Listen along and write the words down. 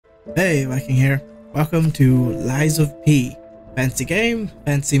Hey, Viking here. Welcome to Lies of P. Fancy game,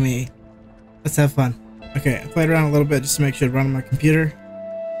 fancy me. Let's have fun. Okay, I played around a little bit just to make sure to run on my computer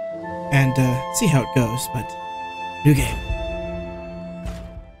and see how it goes, but new game.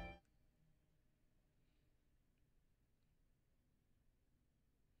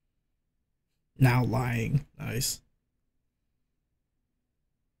 Now lying. Nice.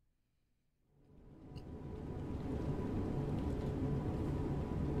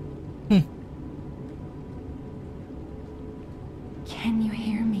 Can you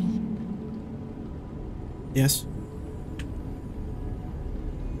hear me? Yes.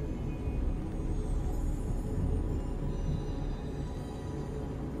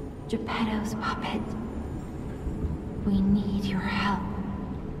 Geppetto's puppet. We need your help.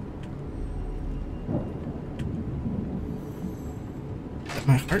 Is that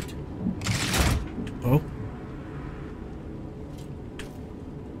my heart? Oh.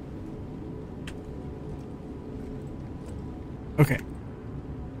 Okay.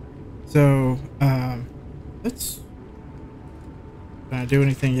 So, let's... Can I do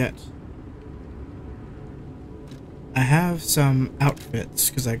anything yet? I have some outfits,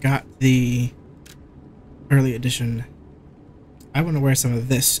 because I got the early edition. I want to wear some of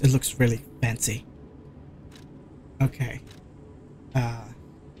this. It looks really fancy. Okay.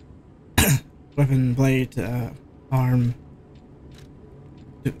 Weapon, blade, arm,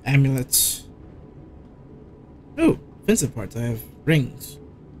 amulets. Oh, offensive parts. I have rings.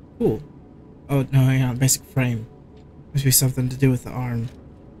 Cool. Oh, no, hang on. Basic frame. Must be something to do with the arm.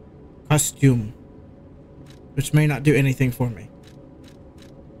 Costume. Which may not do anything for me.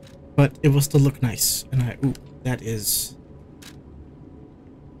 But it will still look nice. And ooh, that is...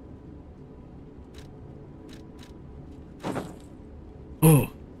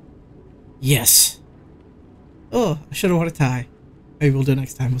 Oh. Yes. Oh, I should have worn a tie. Maybe we'll do it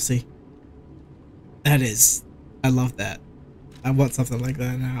next time. We'll see. That is... I love that. I want something like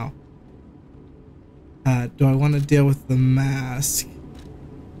that now. Do I want to deal with the mask?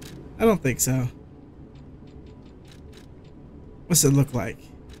 I don't think so. What's it look like?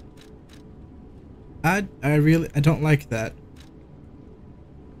 I don't like that.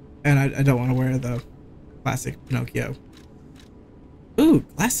 And I don't want to wear the classic Pinocchio. Ooh,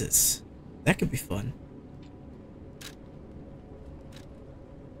 glasses. That could be fun.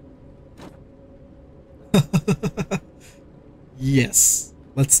 Yes,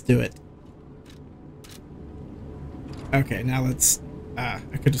 let's do it. Okay, now let's... I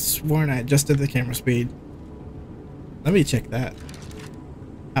could have sworn I adjusted the camera speed. Let me check that.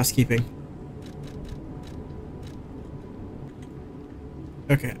 Housekeeping.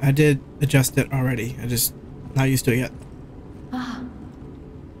 Okay, I did adjust it already. I just not used to it yet. Ah,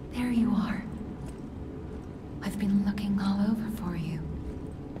 there you are. I've been looking all over for you.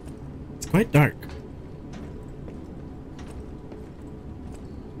 It's quite dark.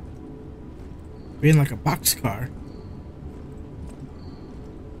 Being like a boxcar.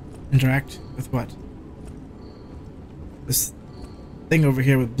 Interact with what? This thing over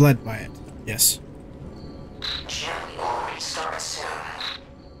here with blood by it. Yes. Jiminy will restart soon.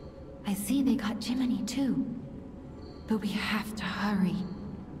 I see they got Jiminy too. But we have to hurry.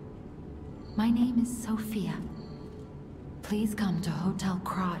 My name is Sophia. Please come to Hotel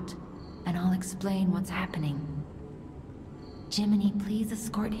Krat, and I'll explain what's happening. Jiminy, please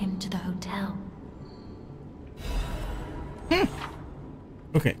escort him to the hotel.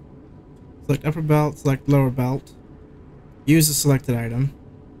 Okay. Select upper belt, select lower belt. Use the selected item.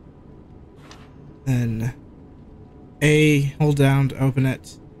 Then A, hold down to open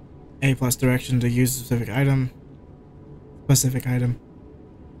it. A plus direction to use a specific item. Specific item.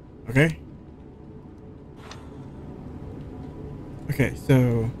 Okay. Okay,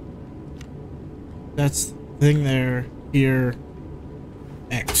 so that's the thing there, here,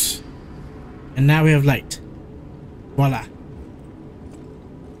 X. And now we have light. Voila.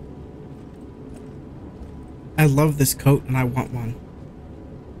 I love this coat and I want one.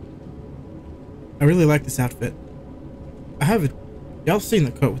 I really like this outfit. I have it. Y'all seen the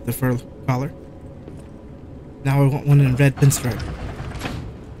coat with the fur collar? Now I want one in red pinstripe.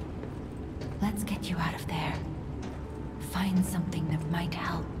 Let's get you out of there. Find something that might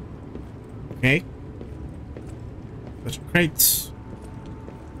help. Okay. Bunch of crates.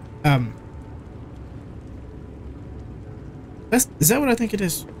 Is that what I think it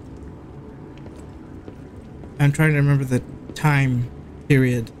is? I'm trying to remember the time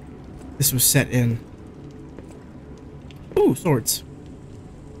period this was set in. Ooh, swords.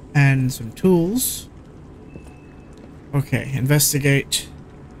 And some tools. Okay, investigate.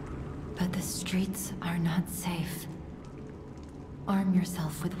 But the streets are not safe. Arm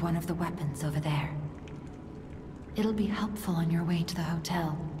yourself with one of the weapons over there. It'll be helpful on your way to the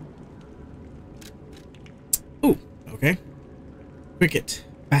hotel. Ooh, okay. Cricket.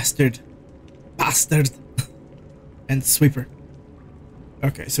 Bastard. Bastard. And sweeper.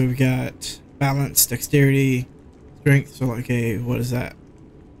 Okay, so we've got balance, dexterity, strength. So like a, what is that?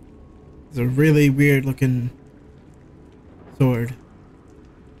 It's a really weird looking sword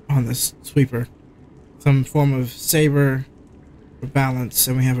on this sweeper. Some form of saber for balance,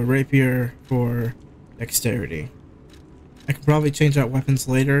 and we have a rapier for dexterity. I can probably change out weapons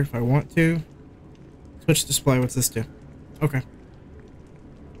later if I want to. Switch display, what's this do? Okay.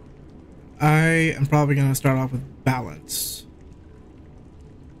 I am probably going to start off with balance.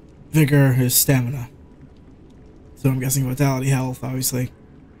 Vigor is stamina. So I'm guessing vitality, health, obviously.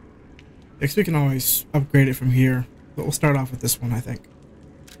 Because we can always upgrade it from here. But we'll start off with this one, I think.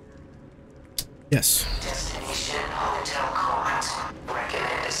 Yes. Destination Hotel Krat.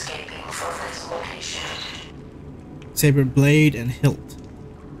 Recommend escaping from this location. Saber blade and hilt.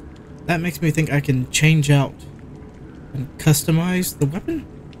 That makes me think I can change out and customize the weapon.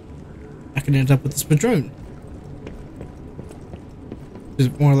 I can end up with this padrone. Which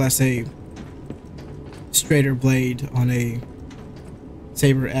is more or less a straighter blade on a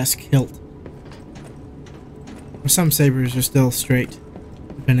saber-esque hilt. Or some sabers are still straight,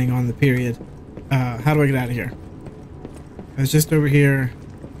 depending on the period. How do I get out of here? I was just over here.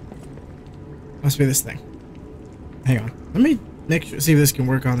 Must be this thing. Hang on. Let me make sure, see if this can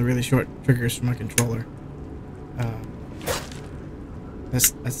work on the really short triggers for my controller.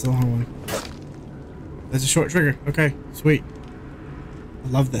 That's the long one. That's a short trigger. Okay, sweet. I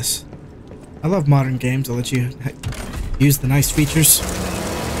love this. I love modern games that let you use the nice features.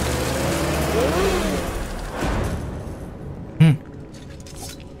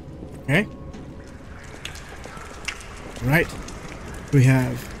 Okay. Right. We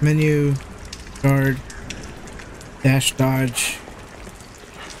have menu, guard, dash, dodge,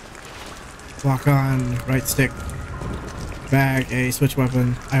 lock on, right stick, bag, a switch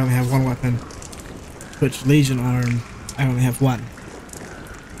weapon. I only have one weapon. Switch legion arm. I only have one.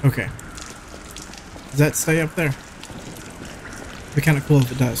 Okay. Does that stay up there? It'd be kind of cool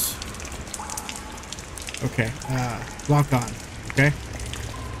if it does. Okay. Lock on. Okay.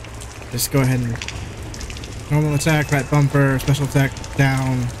 Just go ahead and normal attack, right bumper, special attack,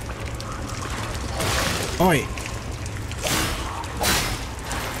 down. Oi!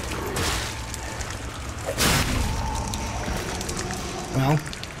 Well,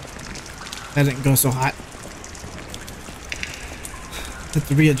 that didn't go so hot. Have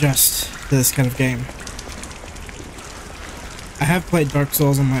to readjust to this kind of game. I have played Dark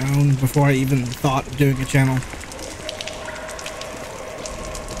Souls on my own before I even thought of doing a channel.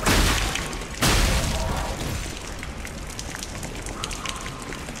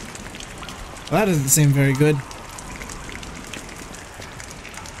 Well, that doesn't seem very good.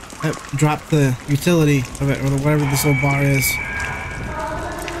 That dropped the utility of it, or whatever this little bar is.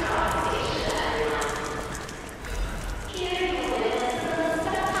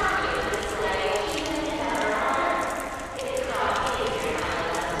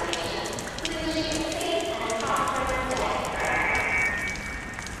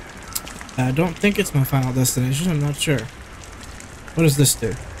 I don't think it's my final destination, I'm not sure. What does this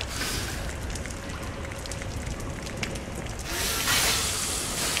do?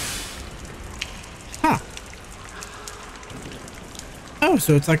 Huh. Oh,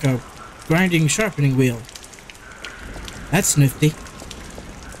 so it's like a grinding, sharpening wheel. That's nifty.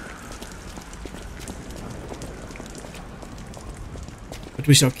 But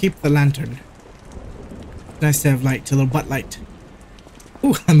we shall keep the lantern. Nice to have light, a little butt light.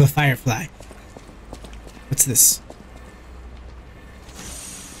 Ooh, I'm a firefly. What's this?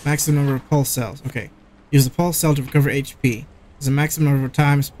 Maximum number of pulse cells. Okay. Use the pulse cell to recover HP. There's a maximum number of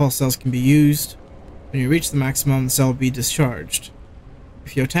times pulse cells can be used. When you reach the maximum, the cell will be discharged.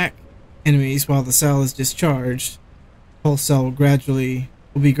 If you attack enemies while the cell is discharged, pulse cell will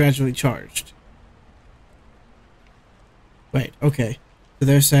be gradually charged. Wait, okay. So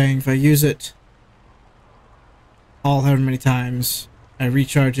they're saying if I use it all however many times, I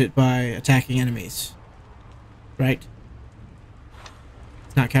recharge it by attacking enemies. Right?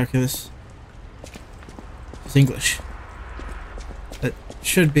 It's not calculus. It's English. That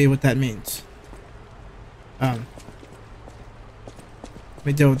should be what that means. Let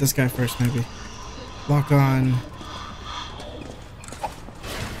me deal with this guy first, maybe. Lock on.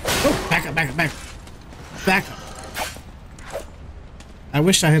 Oh, back up, back up, back up. Back up. I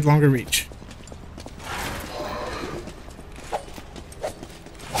wish I had longer reach.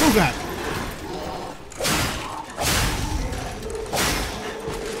 Oh god.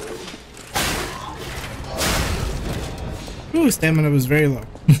 Ooh, stamina was very low.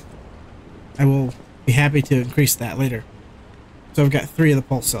 I will be happy to increase that later. So I've got 3 of the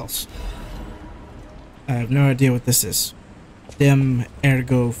pulse cells. I have no idea what this is. Dim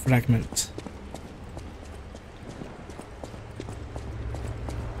ergo fragment.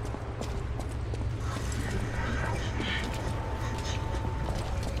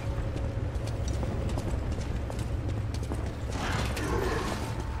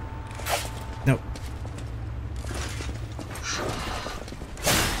 Nope.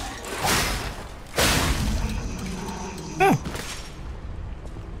 Oh.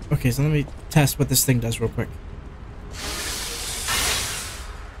 Okay, so let me test what this thing does real quick.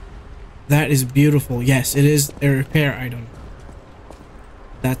 That is beautiful. Yes, it is a repair item.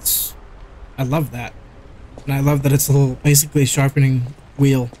 That's... I love that. And I love that it's a little, basically, sharpening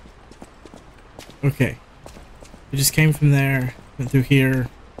wheel. Okay. We just came from there, went through here.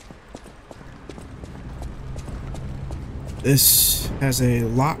 This has a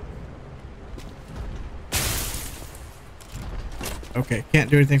lock. Okay, can't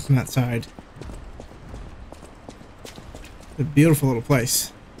do anything from that side. It's a beautiful little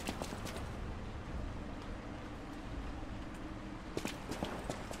place.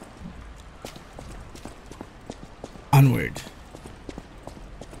 Onward.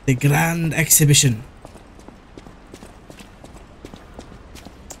 The grand exhibition.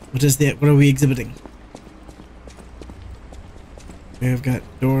 What are we exhibiting? We've got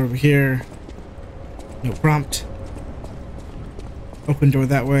door over here. No prompt. Open door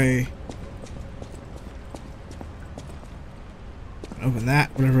that way. Open that,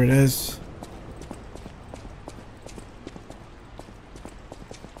 whatever it is.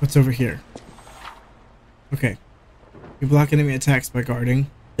 What's over here? Okay. You block enemy attacks by guarding.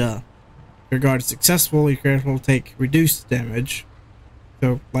 Duh. If your guard is successful, your character will take reduced damage.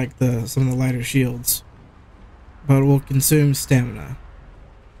 So, like some of the lighter shields. But it will consume stamina.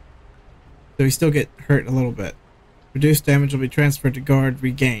 So you still get hurt a little bit. Reduced damage will be transferred to guard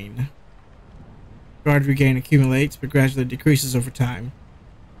regain. Guard regain accumulates, but gradually decreases over time.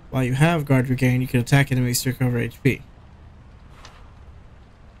 While you have guard regain, you can attack enemies to recover HP.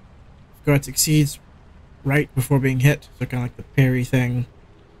 If guard succeeds right before being hit, so kind of like the parry thing,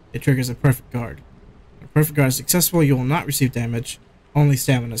 it triggers a perfect guard. When a perfect guard is successful, you will not receive damage, only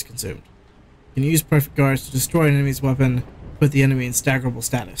stamina is consumed. You can use perfect guards to destroy an enemy's weapon, put the enemy in staggerable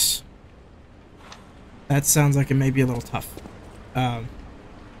status. That sounds like it may be a little tough. We're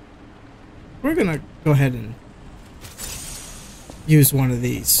gonna go ahead and use one of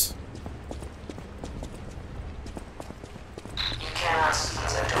these. You cannot see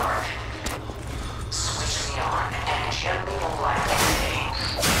the dark. Switch me on and gently light the way.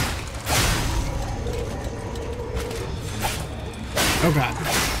 Oh god.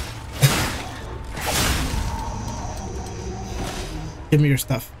 Give me your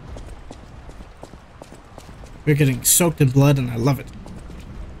stuff. We're getting soaked in blood and I love it.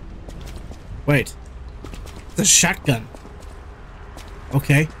 Wait. It's a shotgun.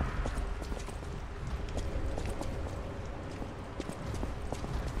 Okay.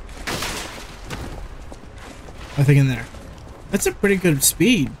 Nothing in there. That's a pretty good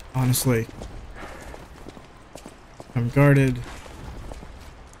speed, honestly. I'm guarded.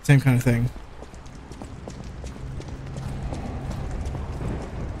 Same kind of thing.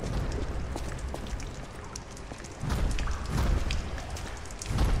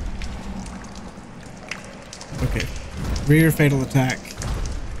 Okay. Rear fatal attack.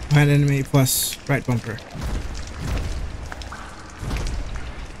 Behind enemy plus right bumper.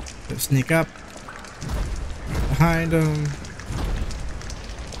 So sneak up. Behind him.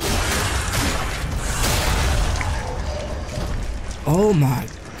 Oh my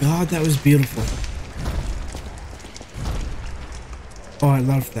god, that was beautiful. Oh, I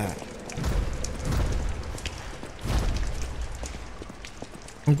loved that.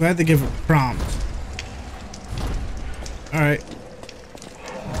 I'm glad they give a prompt. Alright.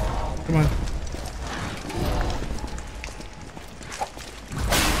 Come on.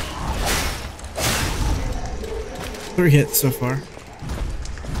 Three hits so far.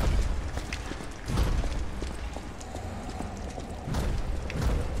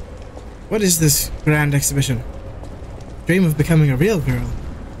 What is this grand exhibition? Dream of becoming a real girl.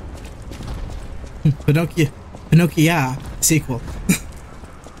 Pinocchio sequel.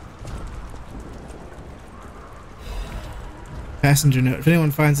 Passenger note. If anyone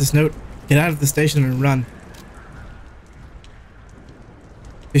finds this note, get out of the station and run.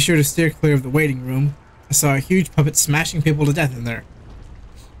 Be sure to steer clear of the waiting room. I saw a huge puppet smashing people to death in there.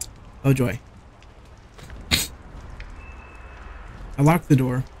 Oh joy. I locked the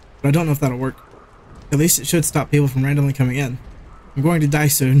door, but I don't know if that'll work. At least it should stop people from randomly coming in. I'm going to die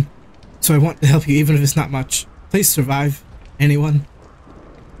soon, so I want to help you even if it's not much. Please survive. Anyone?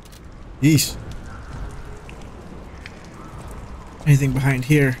 Yeesh. Anything behind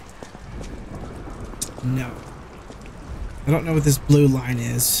here? No. I don't know what this blue line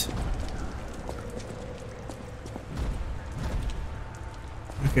is.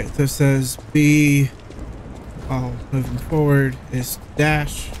 Okay, so it says B while moving forward is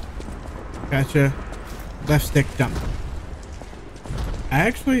dash. Gotcha. Left stick jump.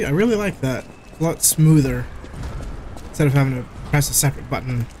 I really like that. It's a lot smoother. Instead of having to press a separate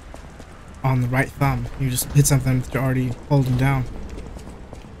button on the right thumb, you just hit something that you're already holding down.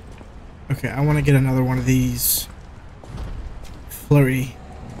 Okay, I want to get another one of these flurry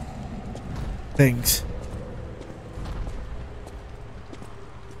things.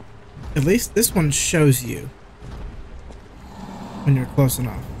 At least this one shows you when you're close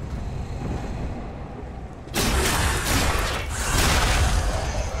enough.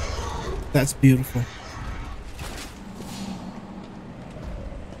 That's beautiful.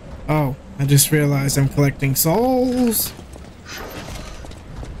 Oh, I just realized I'm collecting souls.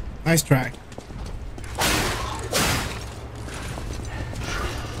 Nice try.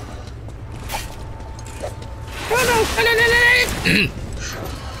 Oh no!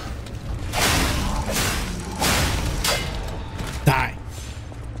 Die.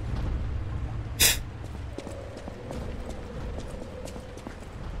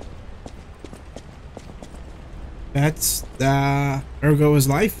 That's ergo is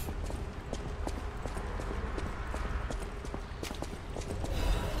life.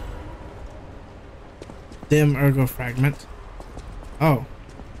 Dim ergo fragment. Oh.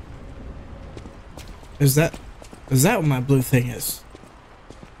 Is that what my blue thing is?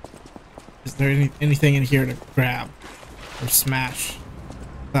 Is there anything in here to grab or smash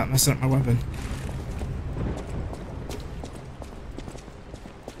without messing up my weapon?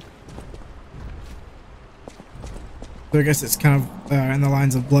 So I guess it's kind of in the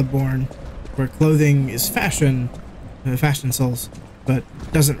lines of Bloodborne, where clothing is fashion souls, but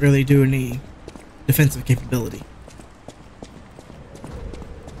doesn't really do any defensive capability.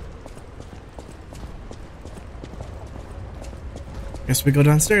 Guess we go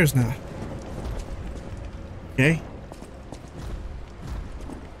downstairs now. Okay.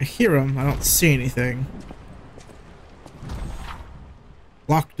 I hear them, I don't see anything.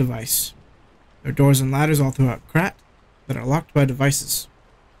 Lock device. There are doors and ladders all throughout Krat that are locked by devices.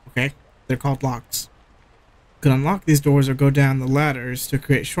 Okay, they're called locks. You can unlock these doors or go down the ladders to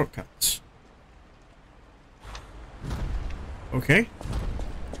create shortcuts. Okay.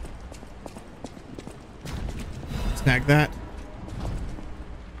 Snag that.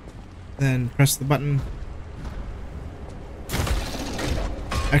 Then press the button.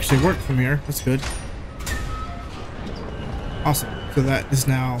 Actually worked from here. That's good. Awesome. So that is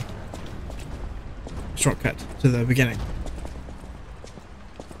now a shortcut to the beginning.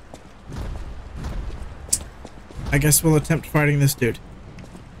 I guess we'll attempt fighting this dude.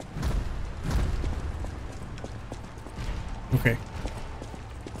 Okay.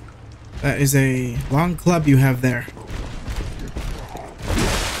 That is a long club you have there.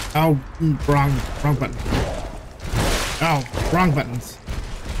 Oh, wrong button. Oh, wrong buttons.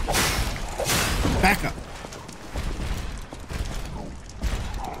 Back up.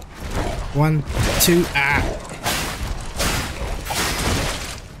 1, 2, ah.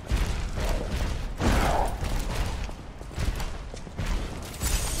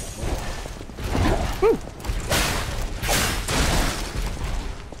 Woo.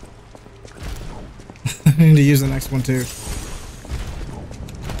 I need to use the next one too.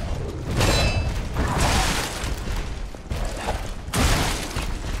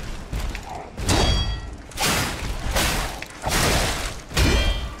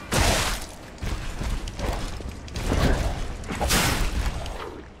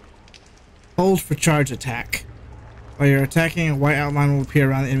 Hold for charge attack. While you're attacking, a white outline will appear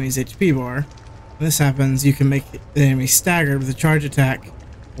around the enemy's HP bar. When this happens, you can make the enemy staggered with a charge attack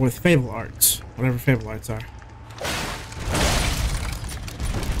or with Fable Arts. Whatever Fable Arts are.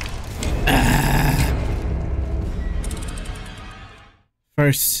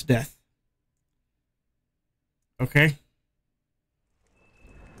 First death. Okay.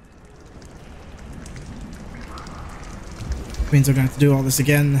 Means I'm gonna have to do all this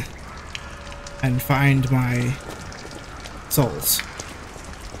again and find my souls.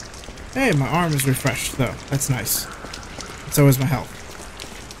 Hey, my arm is refreshed though. That's nice. And so is my health.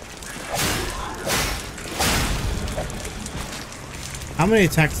 How many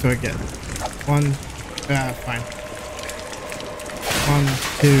attacks do I get? One. Fine. 1,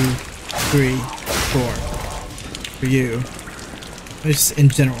 2, 3, 4 for you. Just in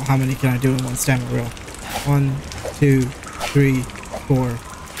general, how many can I do in one stamina reel? 1, 2, 3, 4,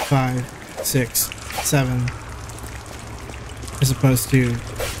 5, 6, 7. As opposed to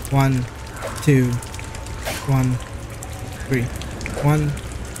 1, 2, 1, 3. 1,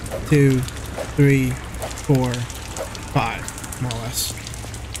 2, 3, 4, 5, more or less.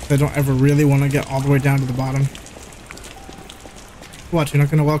 I don't ever really want to get all the way down to the bottom. What, you're not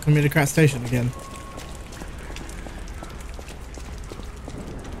going to welcome me to Krat Station again?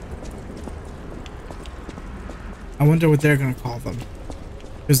 I wonder what they're going to call them.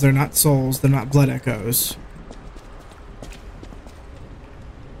 Because they're not souls, they're not blood echoes.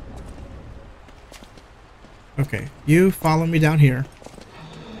 Okay, you follow me down here.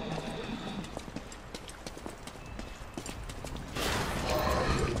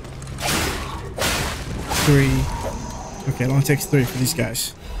 Three. Okay, it only takes 3 for these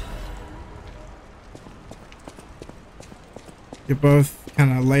guys. You're both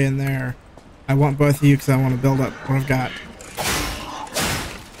kind of laying there. I want both of you because I want to build up what I've got.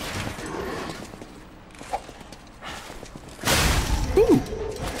 Ooh.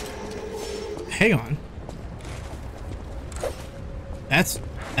 Hang on.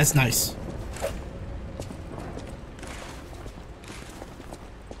 That's nice.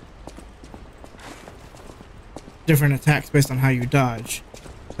 Different attacks based on how you dodge.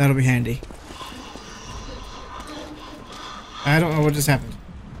 That'll be handy. I don't know what just happened.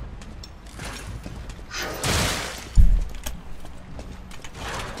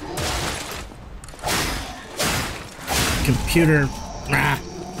 Computer. Ah.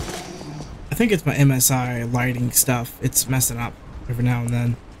 I think it's my MSI lighting stuff. It's messing up every now and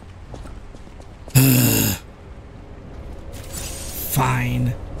then.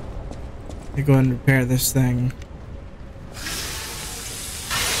 Fine. I go and repair this thing.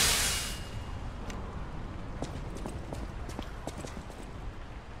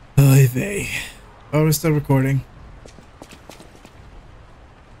 Oy vey. Oh, we're still recording.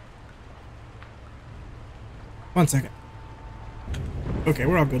 One second. Okay,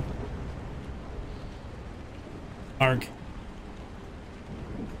 we're all good. Arg.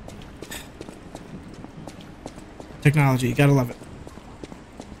 Technology, you gotta love it.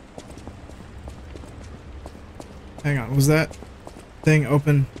 Hang on, was that thing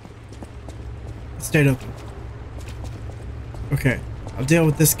open? It stayed open. Okay, I'll deal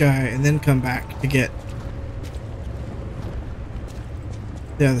with this guy and then come back to get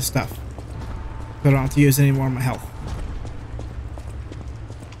the other stuff. So I don't have to use any more of my health.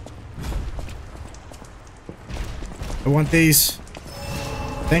 I want these.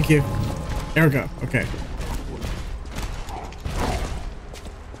 Thank you. There we go. Okay.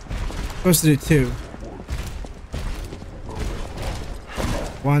 Supposed to do 2.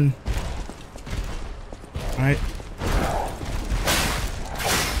 1. Alright.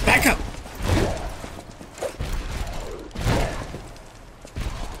 Back up!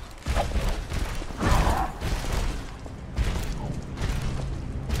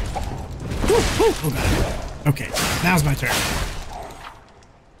 Oh god. Okay, now's my turn.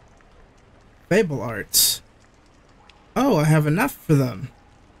 Fable arts. Oh, I have enough for them.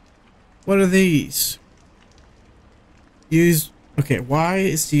 What are these? Use... Okay, Y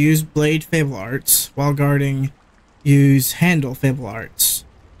is to use blade fable arts, while guarding, use handle fable arts.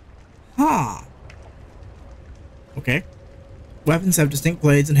 Huh. Okay. Weapons have distinct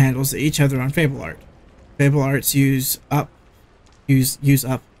blades and handles that each have their own fable art. Fable arts use up.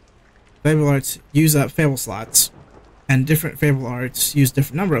 Fable arts use up fable slots, and different fable arts use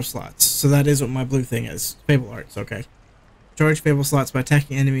different number of slots. So that is what my blue thing is. Fable arts, okay. Charge fable slots by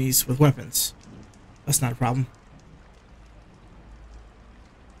attacking enemies with weapons. That's not a problem.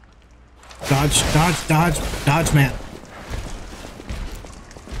 Dodge, dodge, dodge, dodge, man.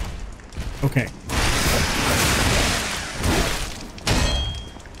 Okay.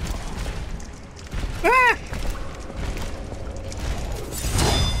 Ah!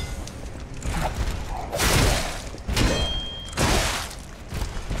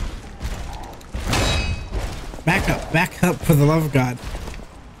 Back up for the love of God.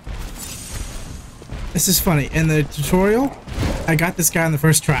 This is funny. In the tutorial, I got this guy on the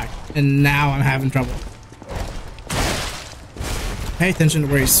first try, and now I'm having trouble. Pay attention to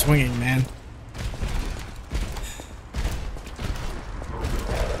where he's swinging, man.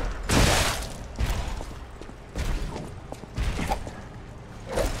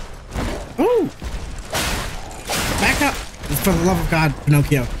 Ooh! Back up! For the love of God,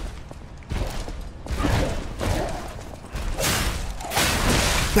 Pinocchio.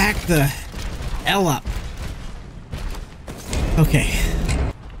 Back the hell up. Okay.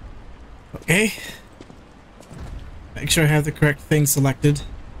 Okay. Make sure I have the correct thing selected.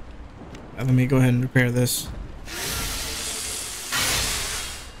 Let me go ahead and repair this.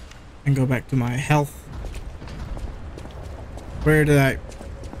 And go back to my health. Where did I...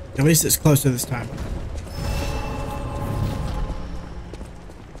 At least it's closer this time.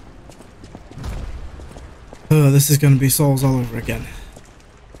 Oh, this is going to be Souls all over again.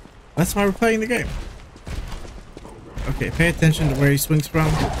 That's why we're playing the game. Okay, pay attention to where he swings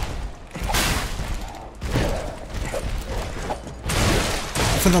from.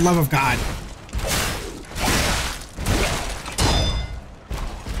 For the love of God.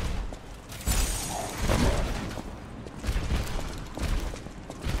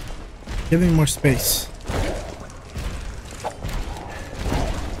 Give me more space.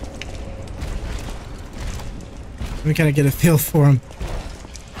 Let me kind of get a feel for him.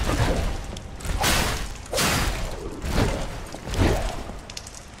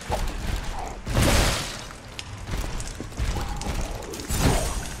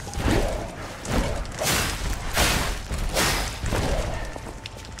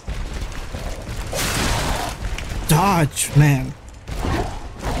 Dodge, man.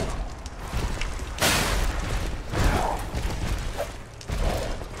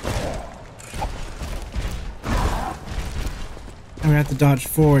 I'm gonna have to dodge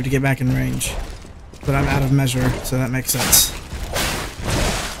forward to get back in range. But I'm out of measure, so that makes sense.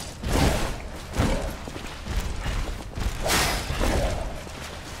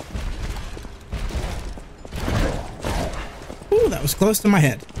 Ooh, that was close to my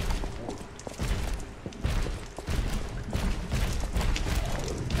head.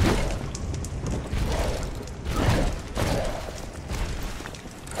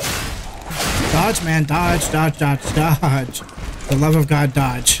 Dodge, man, dodge, dodge, dodge, dodge. For the love of God,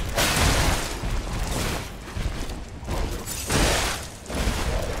 dodge.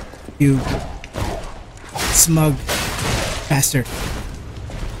 You smug bastard.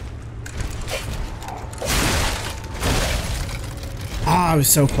 Ah, I was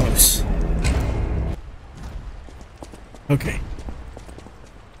so close. Okay.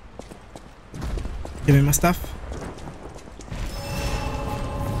 Give me my stuff.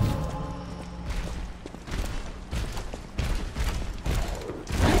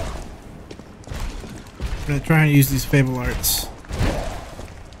 I'm gonna try and use these Fable Arts.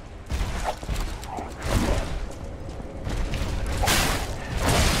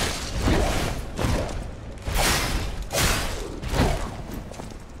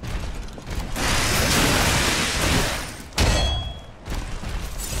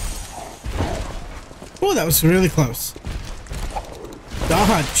 Oh, that was really close.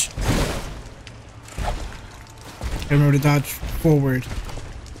 Dodge! Remember to dodge forward.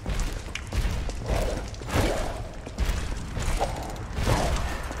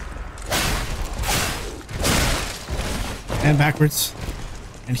 And backwards.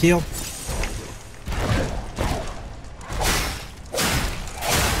 And heal.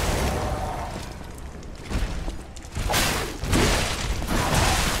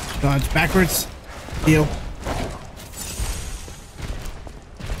 Dodge backwards. Heal.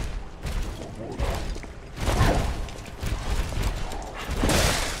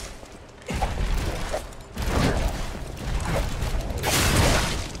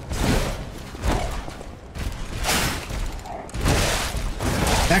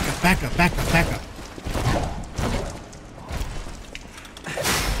 Back up, back up, back up, back up.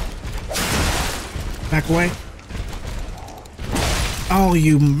 Back away. Oh,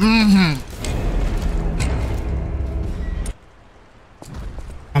 you.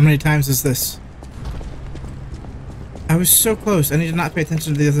 How many times is this? I was so close. I need to not pay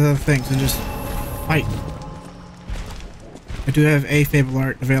attention to the other things and just fight. I do have a Fable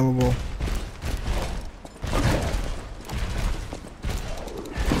Art available.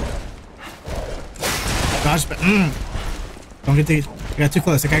 Dodge, but don't get too. I got too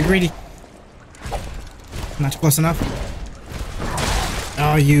close. I got greedy. Not close enough.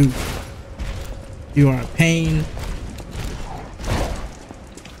 Oh, you are a pain.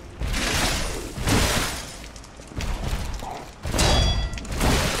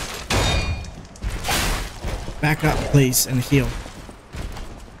 Back up, please, and heal.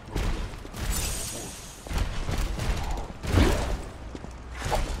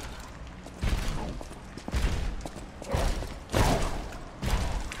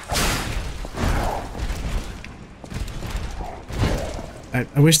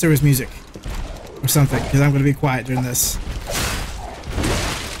 I wish there was music or something, because I'm going to be quiet during this.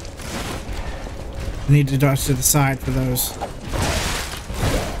 I need to dodge to the side for those.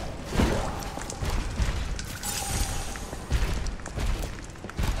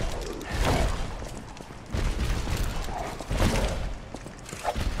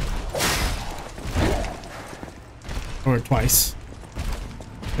 forward twice.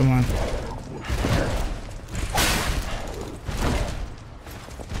 Come on.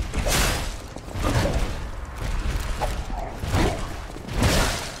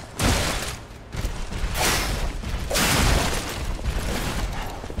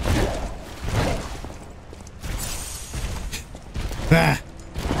 Ah.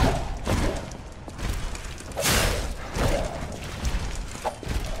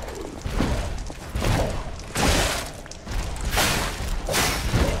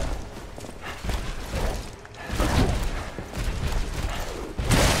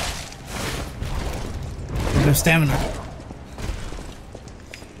 No stamina.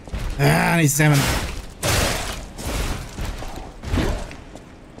 Ah, I need stamina.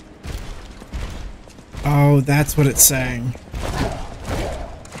 Oh, that's what it's saying.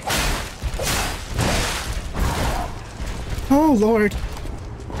 Oh, Lord.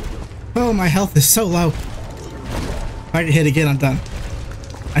 Oh, my health is so low. If I get hit again, I'm done.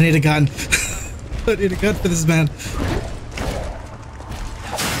 I need a gun. I need a gun for this man.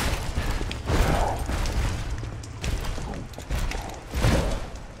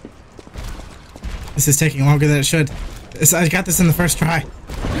 This is taking longer than it should. I got this in the first try.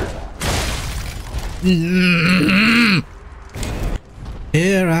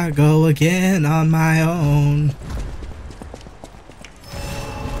 Here I go again on my own.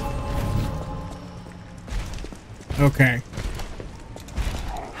 Okay.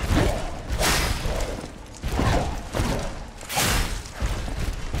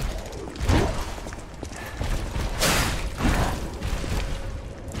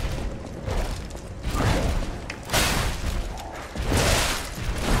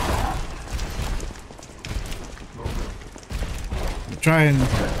 Try and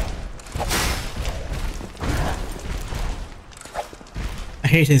I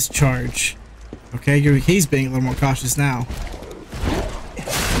hate his charge. Okay, he's being a little more cautious now.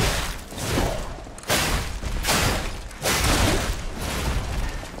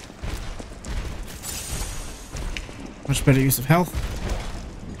 Much better use of health.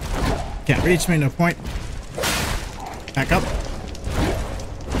 Can't reach me, no point. Back up.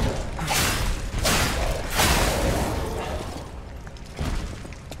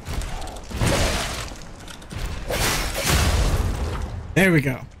 There we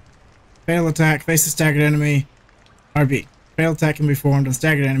go. Fatal attack, face a staggered enemy. RB. Fatal attack can be performed on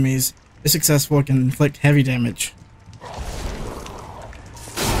staggered enemies. If successful, it can inflict heavy damage.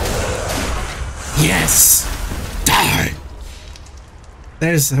 Yes! Die!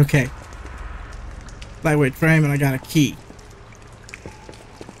 There's, okay. Lightweight frame, and I got a key.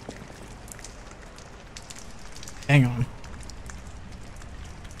 Hang on.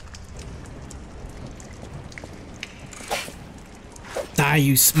 Die,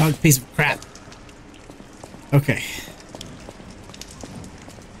 you smug piece of crap. Okay.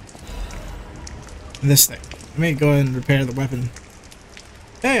 This thing. Let me go ahead and repair the weapon.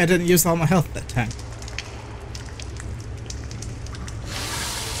 Hey, I didn't use all my health that time.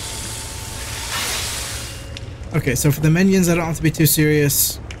 Okay, so for the minions, I don't have to be too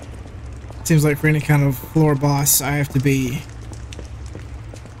serious. It seems like for any kind of floor boss, I have to be...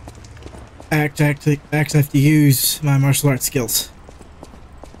 I actually have to use my martial arts skills.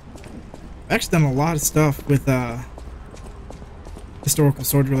 I've actually done a lot of stuff with historical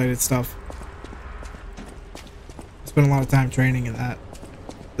sword related stuff. Spent a lot of time training in that.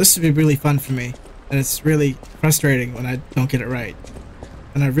 This should be really fun for me, and it's really frustrating when I don't get it right.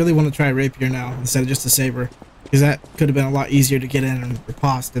 And I really want to try rapier now instead of just a saber, because that could have been a lot easier to get in and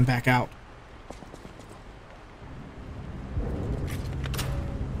riposte and back out.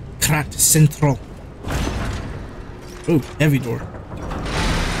 Krat Central. Ooh, heavy door.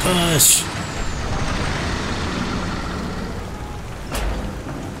 Push.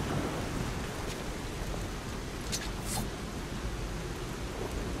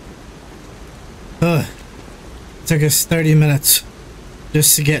 It took us 30 minutes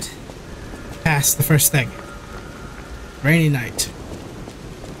just to get past the first thing. Rainy night.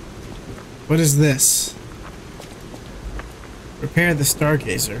 What is this? Repair the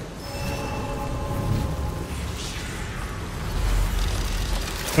Stargazer.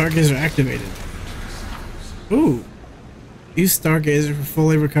 Stargazer activated. Ooh. Use Stargazer for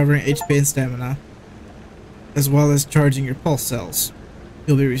fully recovering HP and stamina, as well as charging your pulse cells.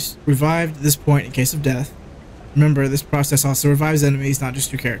 You'll be revived at this point in case of death. Remember, this process also revives enemies, not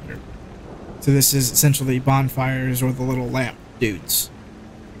just your character. So this is essentially bonfires or the little lamp dudes.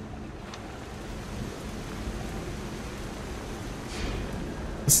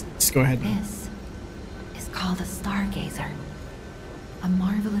 Let's go ahead now. This is called a Stargazer. A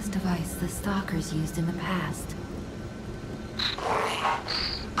marvelous device the Stalkers used in the past.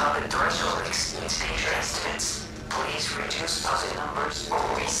 Puppet threshold exceeds danger estimates. Please reduce puppet numbers or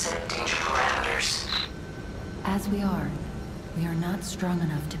reset danger parameters. As we are not strong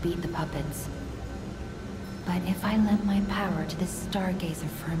enough to beat the puppets. But if I lend my power to this stargazer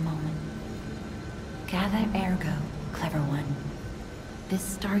for a moment. Gather ergo, clever one.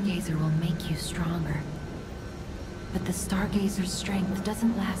 This stargazer will make you stronger. But the stargazer's strength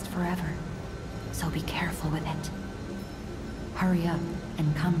doesn't last forever. So be careful with it. Hurry up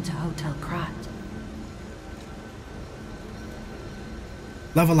and come to Hotel Krat.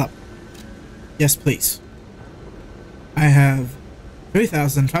 Level up. Yes, please. I have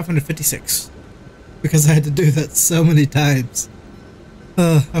 3,556. Because I had to do that so many times.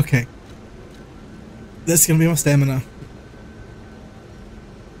 Okay. This is gonna be my stamina.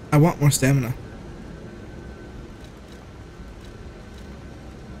 I want more stamina.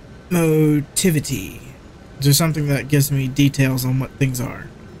 Motivity. Is there something that gives me details on what things are?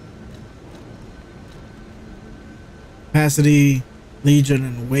 Capacity, legion,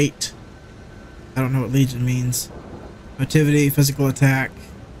 and weight. I don't know what legion means. Motivity, physical attack.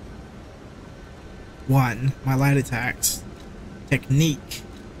 1. My light attacks. Technique.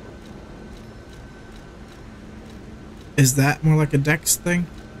 Is that more like a dex thing?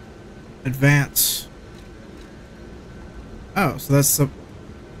 Advance. Oh, so that's a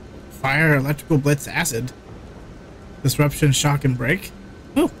fire, electrical, blitz, acid. Disruption, shock, and break.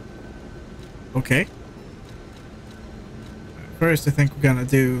 Oh. Okay. First, I think we're gonna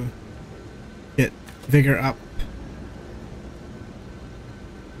get vigor up.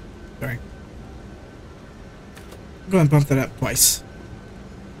 Sorry. Go and bump that up twice.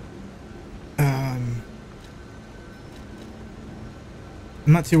 I'm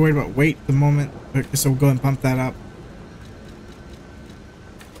not too worried about weight at the moment, so we'll go and bump that up.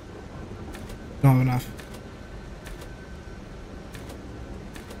 Don't have enough.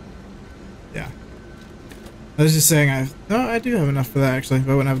 Yeah. I was just saying I do have enough for that actually,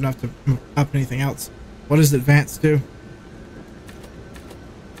 but I wouldn't have enough to up anything else. What does advance do?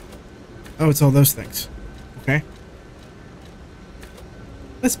 Oh, it's all those things. Okay.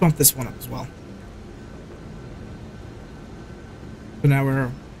 Let's bump this one up as well. So now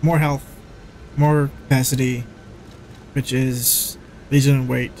we're more health, more capacity, which is legion and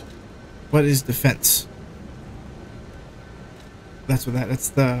weight. What is defense? That's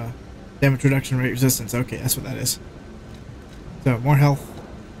the damage reduction rate resistance. Okay, that's what that is. So more health,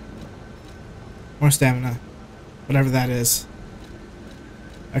 more stamina, whatever that is.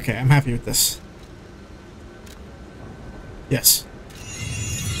 Okay, I'm happy with this. Yes.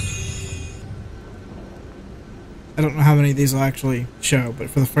 I don't know how many of these will actually show, but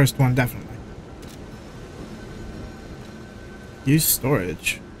for the first one, definitely. Use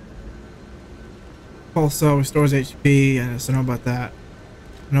storage. Pulse cell restores HP, and I know about that.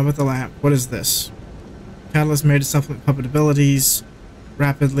 I know about the lamp. What is this? Catalyst made to supplement puppet abilities.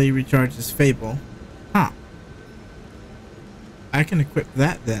 Rapidly recharges Fable. Huh. I can equip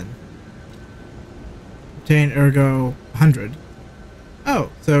that then. Obtain Ergo 100. Oh,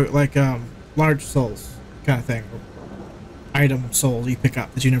 so like large souls kind of thing. Item souls you pick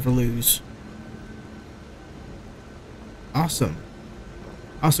up that you never lose. Awesome.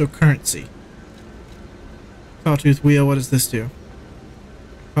 Also currency. Sawtooth wheel, what does this do?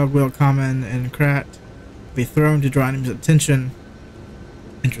 Cogwheel common and Krat. Be thrown to draw enemies' attention.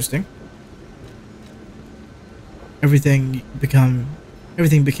 Interesting. Everything became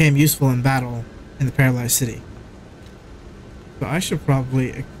useful in battle in the paralyzed city. So I should probably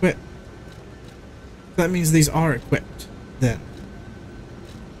equip. That means these are equipped then.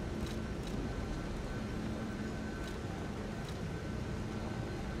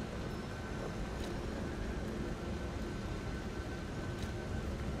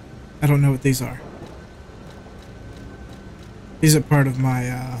 I don't know what these are. These are part of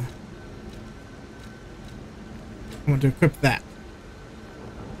my, I want to equip that.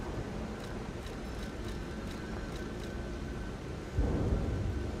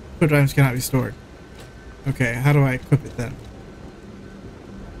 Equipped items cannot be stored. Okay, how do I equip it then?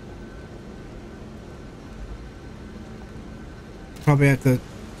 Probably have to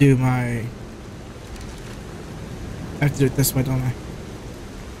do I have to do it this way, don't I?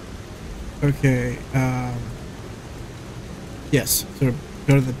 Okay, yes, so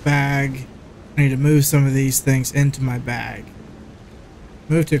go to the bag. I need to move some of these things into my bag.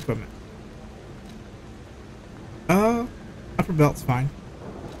 Move to equipment. Upper belt's fine.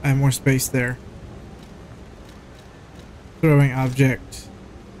 I have more space there. Throwing object.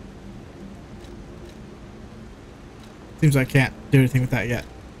 Seems I can't do anything with that yet.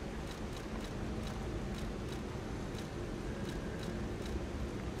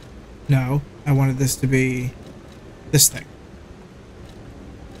 No, I wanted this to be this thing.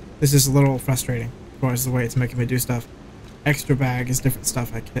 This is a little frustrating as far as the way it's making me do stuff. Extra bag is different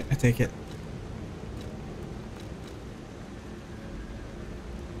stuff, I take it.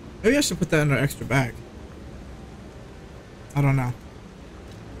 Maybe I should put that in our extra bag. I don't know.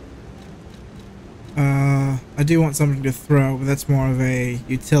 I do want something to throw, but that's more of a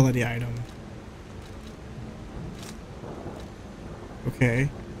utility item. Okay.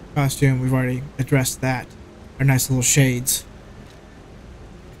 Costume, we've already addressed that. Our nice little shades.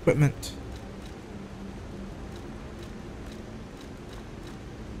 Equipment.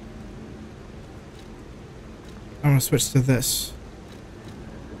 I'm gonna switch to this.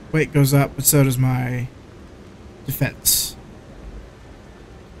 Weight goes up, but so does my defense.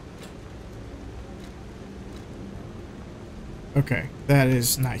 Okay, that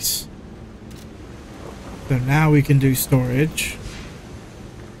is nice. So now we can do storage.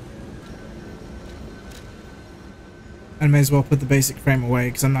 I may as well put the basic frame away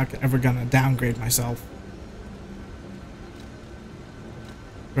because I'm not ever gonna downgrade myself.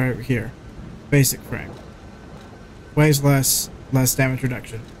 Right over here. Basic frame. Weighs less, less damage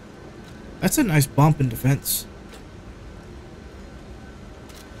reduction. That's a nice bump in defense.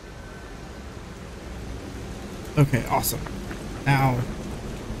 Okay, awesome. Now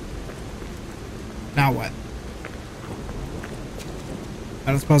what?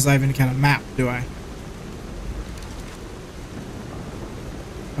 I don't suppose I have any kind of map, do I?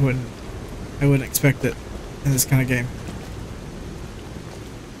 I wouldn't expect it in this kind of game.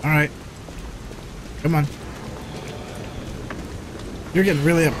 Alright. Come on. You're getting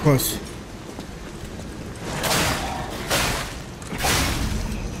really up close.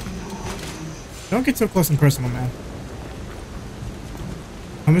 Don't get so close and personal, man.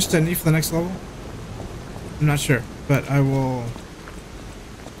 How much do I need for the next level? I'm not sure, but I will...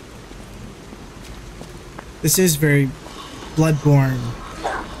 This is very Bloodborne.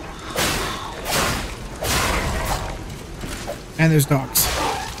 And there's dogs,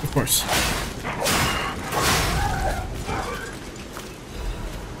 of course.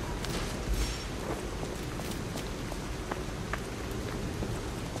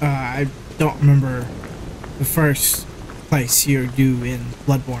 I don't remember the first place you do in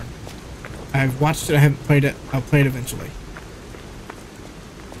Bloodborne. I've watched it, I haven't played it. I'll play it eventually.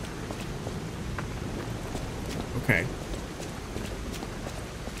 Okay.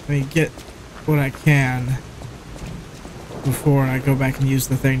 Let me get what I can before I go back and use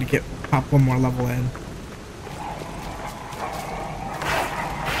the thing to pop one more level in.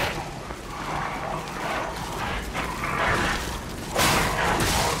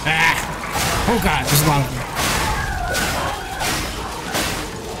 Ah! Oh god, there's a lot of them.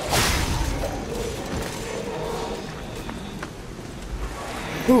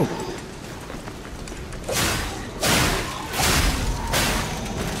 Ooh.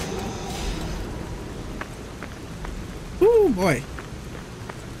 Ooh, boy.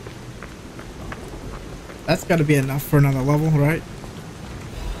 That's got to be enough for another level, right?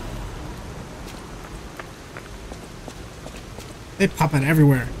 They pop out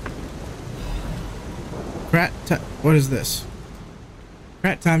everywhere. Krat, what is this?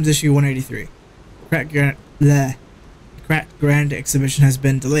 Krat Times issue 183. Krat Grand Exhibition has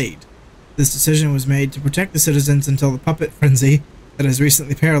been delayed. This decision was made to protect the citizens until the puppet frenzy that has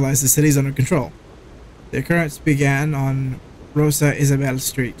recently paralyzed the city is under control. The occurrence began on Rosa Isabel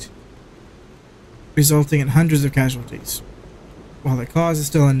Street, resulting in hundreds of casualties. While the cause is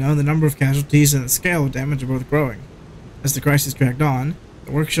still unknown, the number of casualties and the scale of damage are both growing. As the crisis dragged on,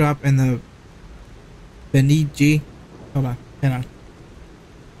 the workshop and the Benigi... Hold on, hang on.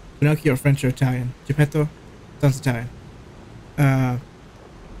 Pinocchio, French or Italian? Geppetto? Sounds Italian.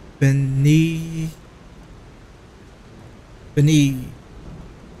 Beni...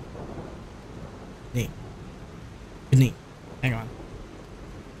 Hang on.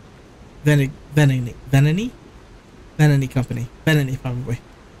 Venini Company. Venini, probably.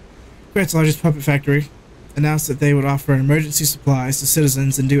 Krat's largest puppet factory announced that they would offer emergency supplies to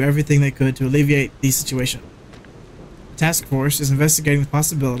citizens and do everything they could to alleviate the situation. The task force is investigating the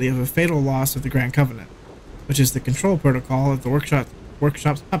possibility of a fatal loss of the Grand Covenant, which is the control protocol of the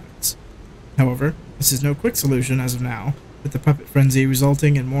workshop's puppets. However, this is no quick solution as of now, with the puppet frenzy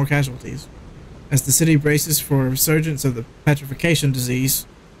resulting in more casualties. As the city braces for a resurgence of the petrification disease,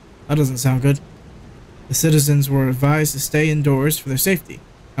 that doesn't sound good. The citizens were advised to stay indoors for their safety.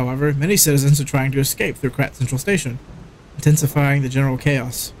 However, many citizens are trying to escape through Krat Central Station, intensifying the general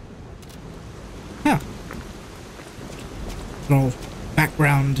chaos. Huh. Little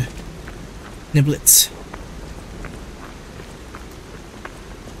background niblets.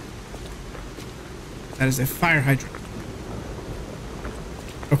 That is a fire hydrant.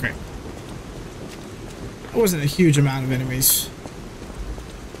 Okay. That wasn't a huge amount of enemies.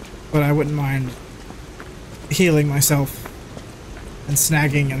 But I wouldn't mind healing myself and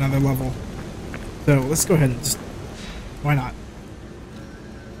snagging another level. So let's go ahead and just... Why not?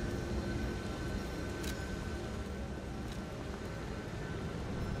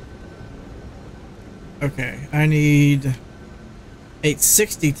 Okay, I need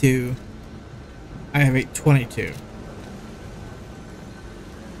 862. I have 822.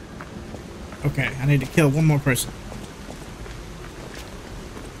 Okay, I need to kill one more person.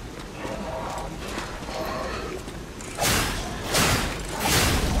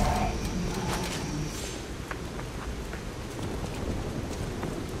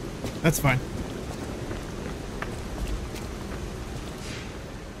 That's fine.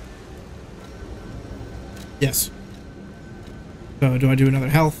 Yes. So do I do another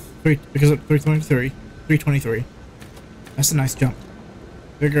health? Because of 323. 323. That's a nice jump.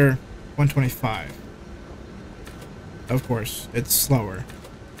 Bigger 125. Of course, it's slower.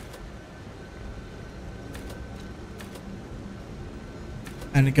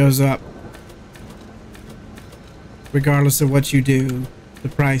 And it goes up. Regardless of what you do, the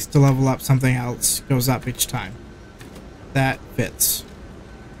price to level up something else goes up each time. That fits.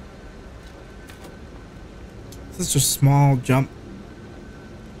 Such a small jump.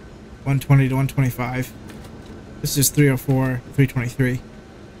 120 to 125. This is 304, 323.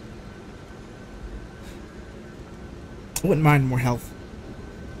 I wouldn't mind more health.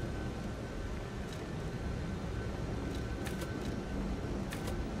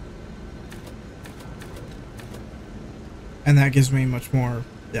 And that gives me much more,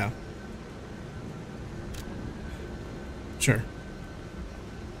 yeah. Sure.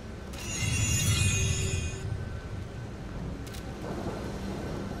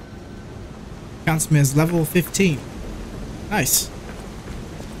 Counts me as level 15. Nice.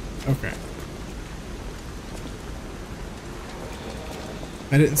 Okay.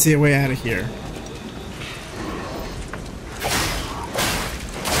 I didn't see a way out of here.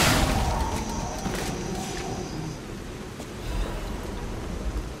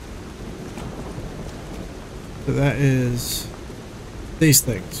 So that is these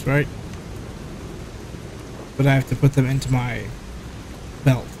things, right? But I have to put them into my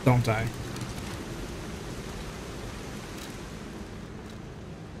belt, don't I?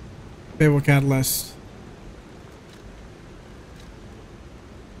 Fable Catalyst.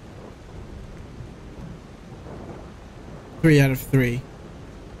 Three out of 3.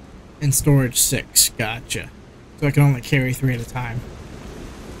 And storage 6. Gotcha. So I can only carry 3 at a time.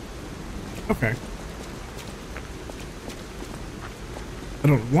 Okay. I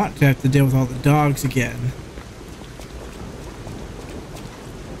don't want to have to deal with all the dogs again.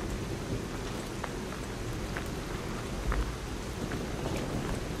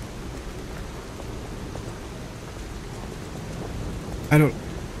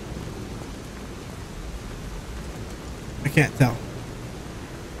 I can't tell.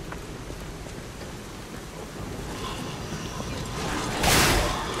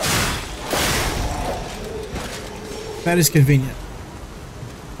 That is convenient.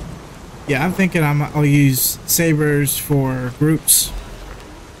 Yeah, I'm thinking I'll use sabers for groups.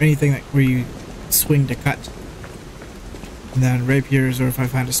 Anything where you swing to cut. And then rapiers, or if I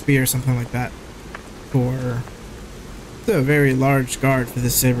find a spear or something like that, for a very large guard for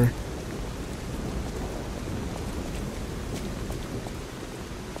this saber.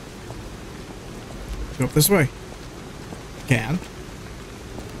 Go up this way. Can.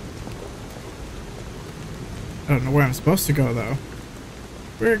 I don't know where I'm supposed to go though.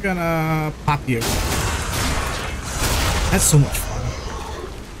 We're gonna pop you. That's so much fun.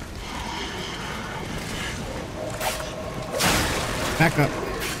 Back up.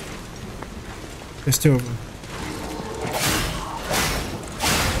 There's 2 of them.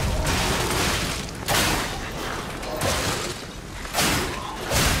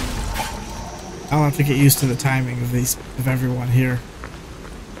 I'll have to get used to the timing of everyone here.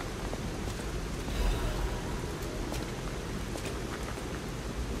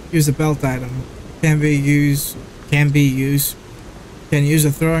 Use a belt item. Can use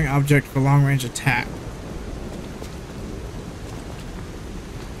a throwing object for long range attack.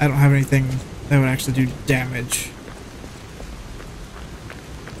 I don't have anything that would actually do damage.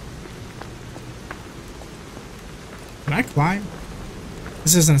 Can I climb?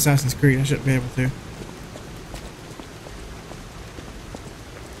 This isn't Assassin's Creed, I shouldn't be able to.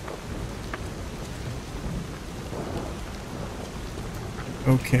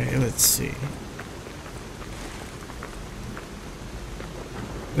 Okay, let's see.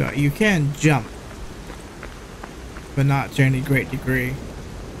 You can jump. but not to any great degree.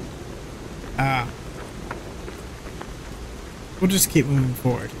 We'll just keep moving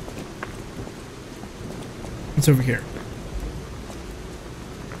forward. What's over here?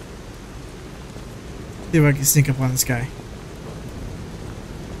 See if I can sneak up on this guy.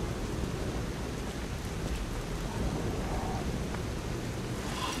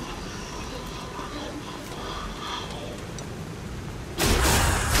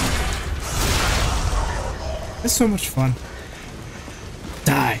 It's so much fun.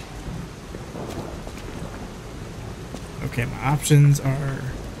 Die. Okay, my options are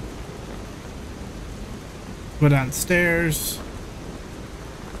go downstairs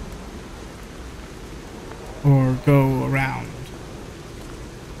or go around.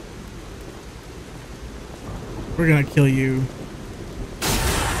 We're gonna kill you.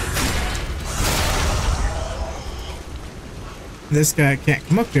 This guy can't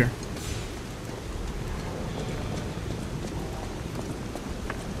come up here.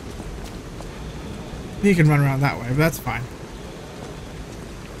 He can run around that way, but that's fine.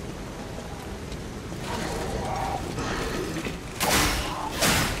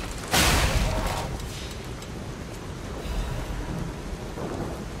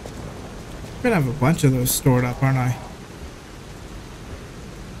 I'm gonna have a bunch of those stored up, aren't I?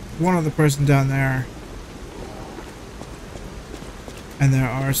 One other person down there. And there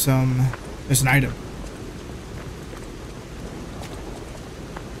are some... There's an item.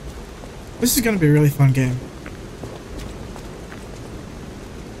 This is gonna be a really fun game.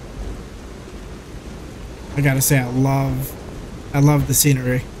 I gotta say, I love the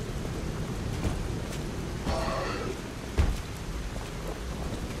scenery.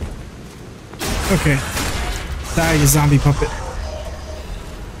 Okay. Die, you zombie puppet.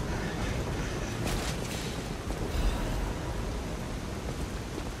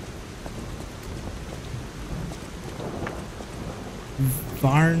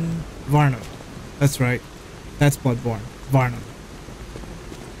 Varnum. That's right. That's Bloodborne. Varnum.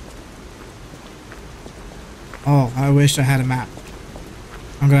 Oh, I wish I had a map.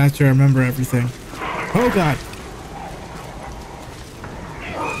 I'm gonna have to remember everything. Oh god!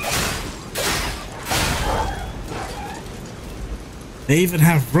 They even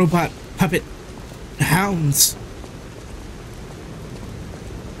have robot puppet hounds.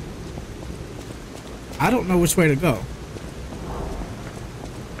 I don't know which way to go.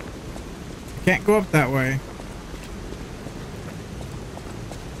 Can't go up that way.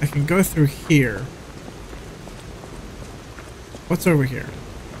 I can go through here. What's over here?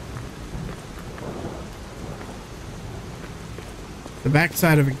 The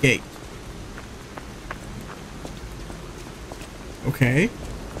backside of a gate. Okay.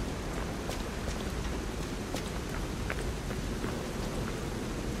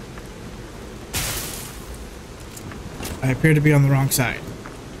 I appear to be on the wrong side.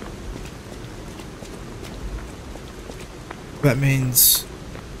 That means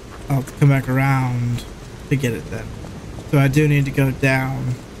I'll have to come back around to get it then. So I do need to go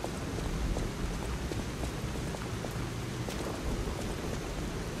down.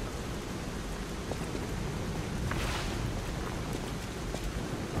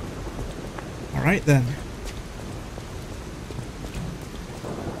 Alright then.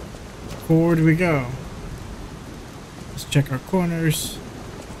 Forward we go. Let's check our corners.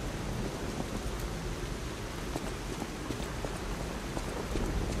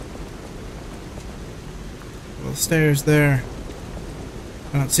 Stairs there.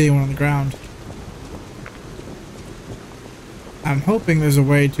 I don't see one on the ground. I'm hoping there's a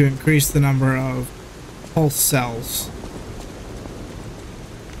way to increase the number of pulse cells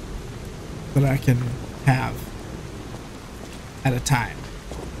that I can have at a time.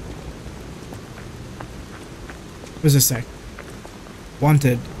 What does this say?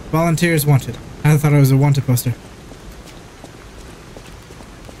 Wanted. Volunteers wanted. I thought it was a wanted poster.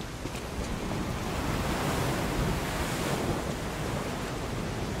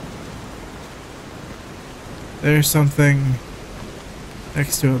 There's something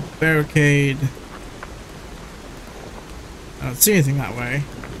next to a barricade. I don't see anything that way.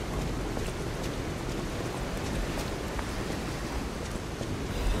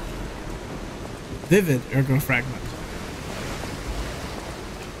 Vivid ergo fragment.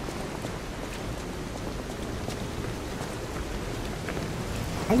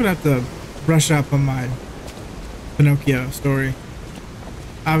 I'm gonna have to brush up on my Pinocchio story.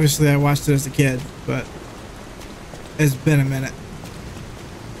 Obviously I watched it as a kid, but it's been a minute.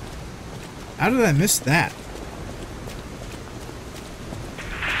 How did I miss that?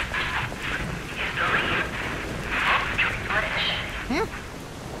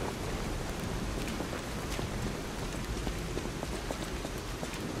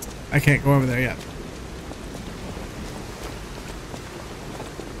 I can't go over there yet.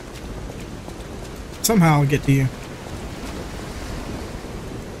 Somehow I'll get to you.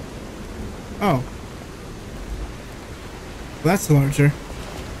 Oh. Well, that's larger.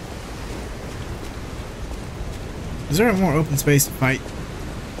 Is there a more open space to fight?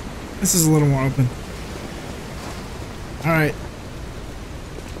 This is a little more open. Alright.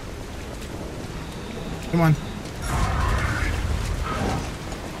 Come on.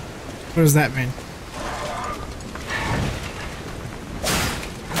 What does that mean?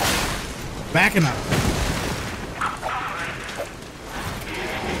 Backing up.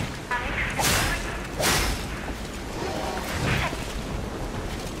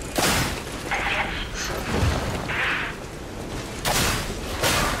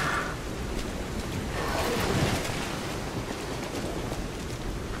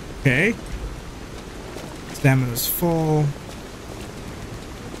 Okay. Stamina's full.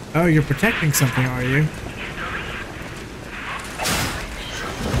 Oh, you're protecting something, are you?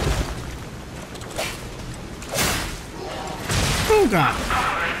 Oh god.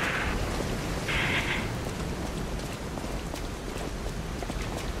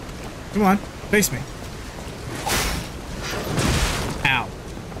 Come on, face me. Ow.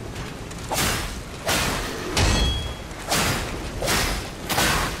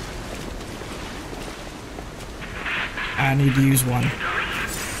 I need to use one.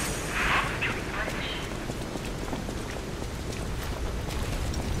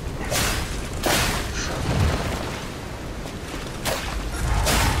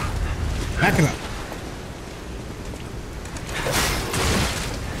 Back it up.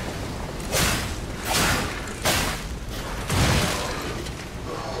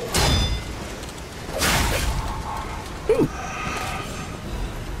 Ooh.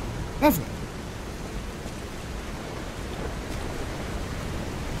 Lovely.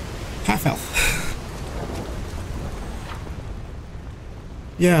 Half health.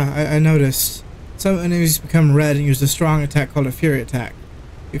 Yeah, I noticed. Some enemies become red and use a strong attack called a Fury attack.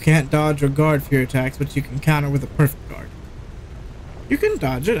 You can't dodge or guard Fury attacks, but you can counter with a perfect guard. You can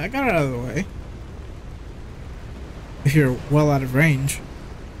dodge it. I got it out of the way. If you're well out of range.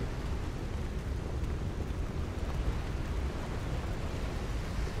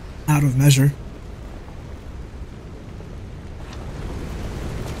 Out of measure.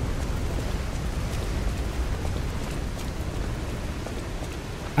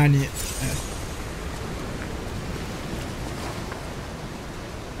 I need...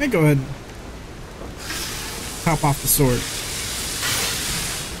 Let me go ahead and pop off the sword.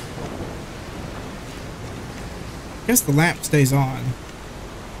 I guess the lamp stays on.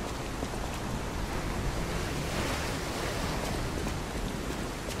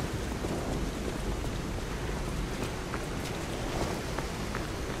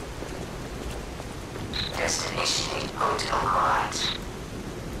 Destination Hotel Krat.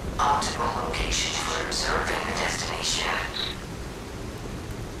 Optimal location for observing the destination.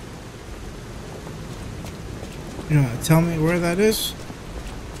 You know, tell me where that is?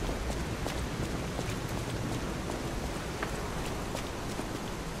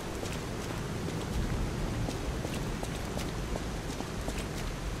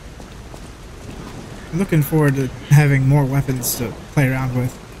 I'm looking forward to having more weapons to play around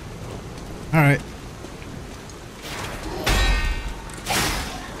with. Alright.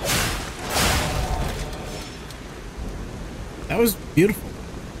 That was beautiful.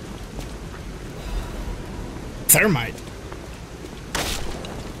 Thermite.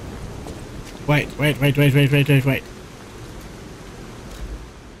 Wait.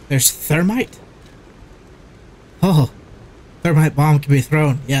 There's thermite? Oh. Thermite bomb can be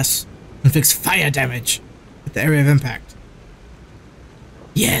thrown, yes. Inflicts fire damage at the area of impact.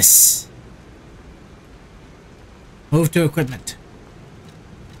 Yes. Move to equipment.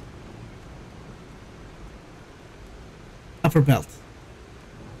 Upper belt.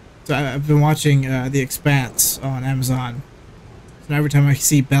 So I've been watching The Expanse on Amazon. So every time I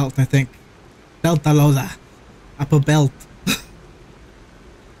see belt, I think Belta Lola. Upper belt.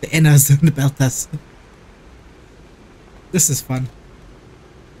 The inners and the beltas. This is fun.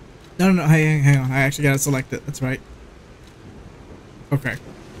 No, hang on. I actually gotta select it. That's right. Okay.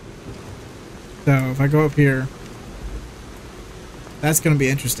 So if I go up here, that's gonna be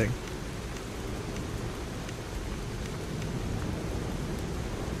interesting.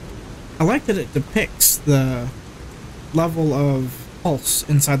 I like that it depicts the level of pulse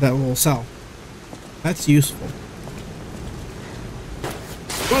inside that little cell. That's useful.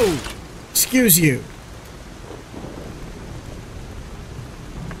 Whoa! Excuse you!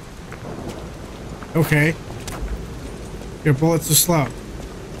 Okay. Your bullets are slow.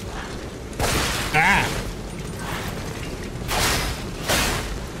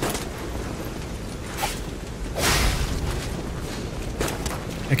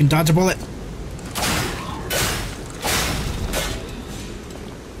 I can dodge a bullet.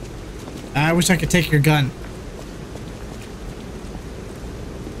 I wish I could take your gun.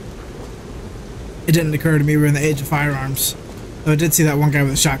 It didn't occur to me we were in the age of firearms. Though I did see that one guy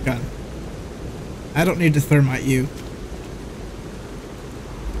with a shotgun. I don't need to thermite you.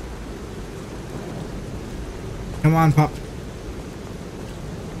 Come on, pup.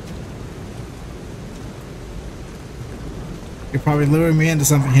 You're probably luring me into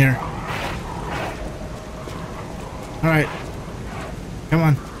something here. Alright. Come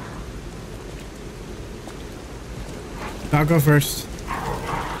on. I'll go first.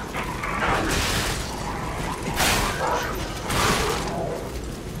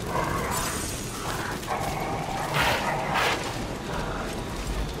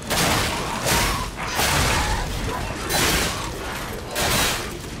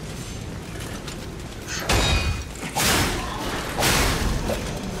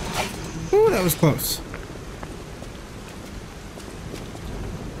 Ooh, that was close.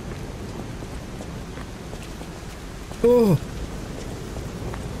 Oh.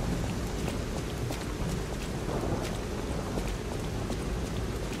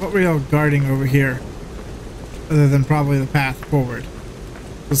 What were y'all guarding over here? Other than probably the path forward.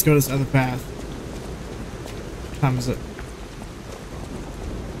 Let's go this other path. What time is it?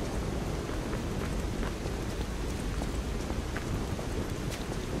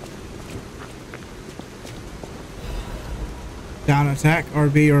 Down attack,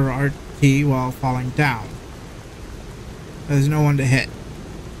 RB or RT while falling down. There's no one to hit.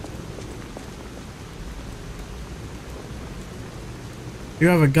 You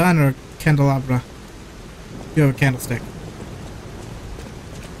have a gun or a candelabra? You have a candlestick.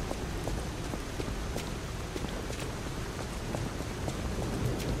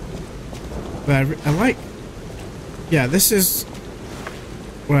 But I like... Yeah, this is...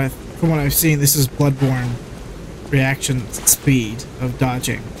 From what I've seen, this is Bloodborne reaction speed of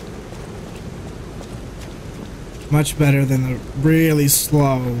dodging. Much better than the really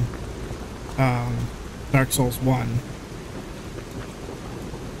slow Dark Souls 1.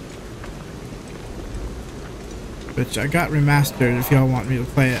 Which I got remastered if y'all want me to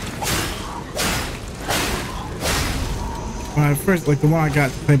play it. When I first, like the one I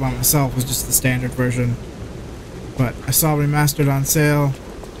got to play by myself was just the standard version. But I saw remastered on sale,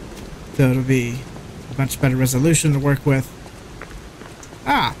 so it'll be a much better resolution to work with.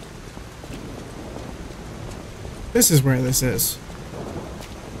 Ah! This is where this is.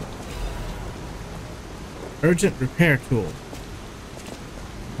 Urgent repair tool.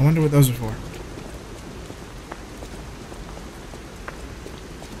 I wonder what those are for.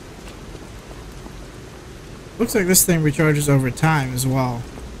 Looks like this thing recharges over time as well.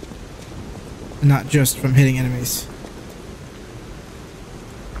 And not just from hitting enemies.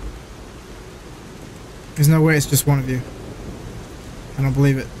 There's no way it's just one of you. I don't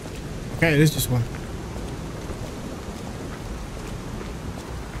believe it. Okay, it is just one.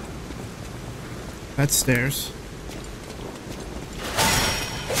 That's stairs.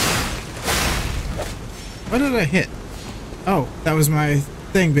 What did I hit? Oh, that was my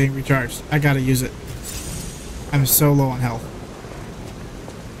thing being recharged. I gotta use it. I'm so low on health.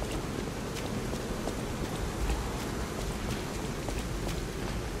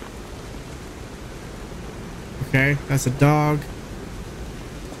 Okay, that's a dog.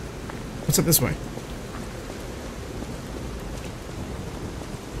 What's up this way?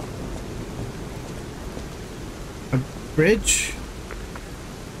 A bridge?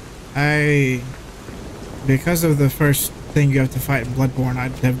 Because of the first thing you have to fight in Bloodborne, I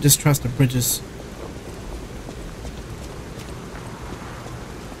have distrust of bridges.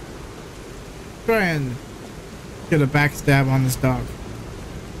 Try and get a backstab on this dog.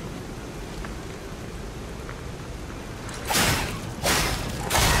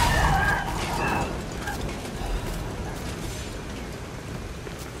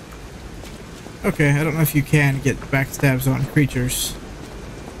 Okay, I don't know if you can get backstabs on creatures.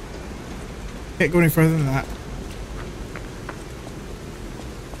 Can't go any further than that.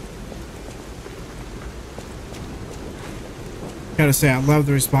 Gotta say, I love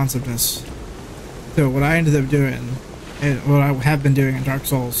the responsiveness. So what I ended up doing, and what I have been doing in Dark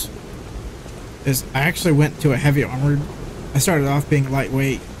Souls, is I actually went to a heavy armored. I started off being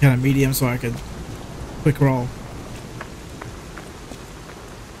lightweight, kind of medium, so I could quick roll.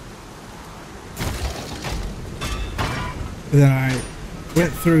 But then I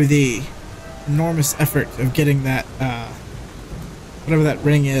went through the enormous effort of getting that, whatever that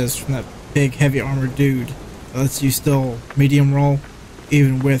ring is from that big heavy armored dude that lets you still medium roll,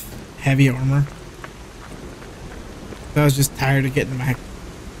 even with heavy armor. So I was just tired of getting my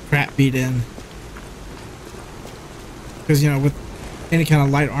Krat beat in. Because, you know, with any kind of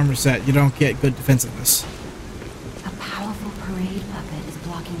light armor set, you don't get good defensiveness. A powerful parade puppet is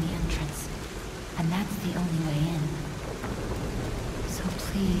blocking the entrance, and that's the only way in. So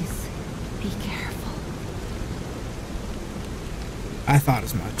please, be careful. I thought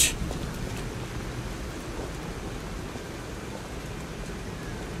as much.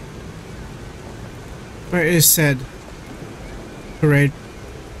 Where is said parade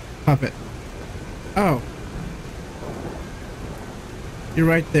puppet? Oh. You're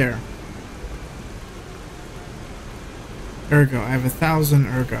right there. Ergo. I have 1,000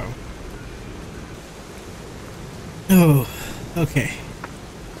 ergo. Oh, okay.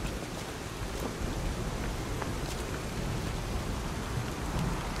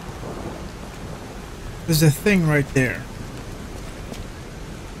 There's a thing right there.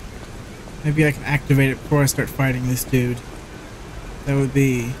 Maybe I can activate it before I start fighting this dude. That would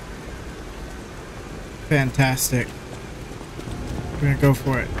be fantastic. We're gonna go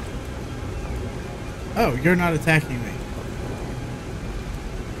for it. Oh, you're not attacking me.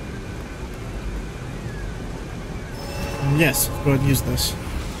 Yes, let's go ahead and use this.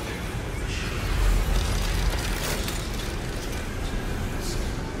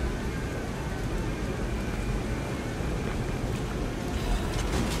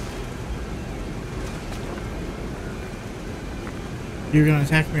 You're gonna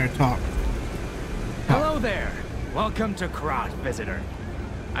attack me or talk? Hello there! Welcome to Krat, visitor.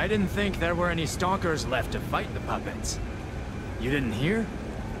 I didn't think there were any stalkers left to fight the puppets. You didn't hear?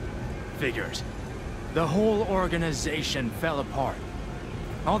 Figures. The whole organization fell apart.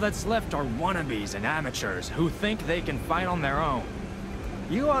 All that's left are wannabes and amateurs who think they can fight on their own.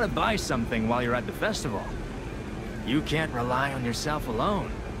 You ought to buy something while you're at the festival. You can't rely on yourself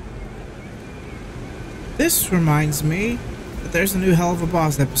alone. This reminds me that there's a new Hell of a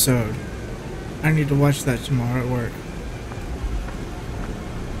Boss episode. I need to watch that tomorrow at work.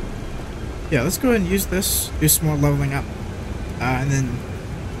 Yeah, let's go ahead and use this, do some more leveling up, and then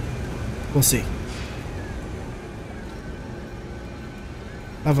we'll see.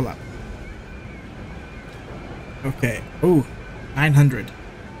 Level up. Okay. Ooh, 900.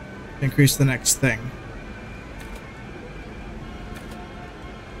 Increase the next thing.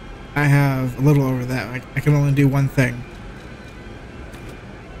 I have a little over that. I can only do one thing.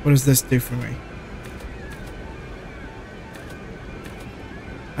 What does this do for me?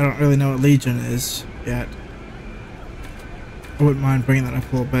 I don't really know what Legion is yet. I wouldn't mind bringing that up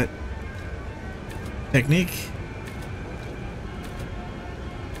a little bit. Technique.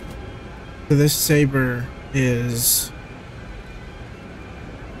 So this saber is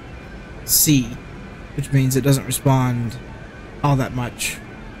C, which means it doesn't respond all that much.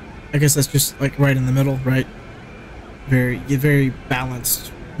 I guess that's just like right in the middle, right? Very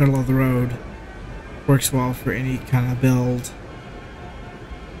balanced, middle of the road. Works well for any kind of build.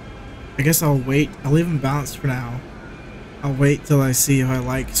 I guess I'll wait. I'll leave them balanced for now. I'll wait till I see if I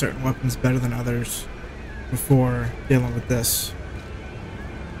like certain weapons better than others before dealing with this.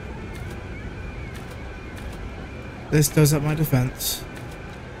 This does up my defense.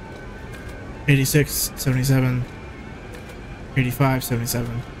 86, 77, 85,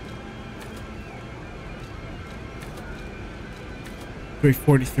 77.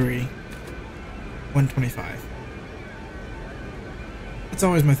 343, 125. That's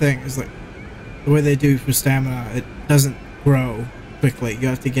always my thing, is like the way they do for stamina, it doesn't grow quickly. You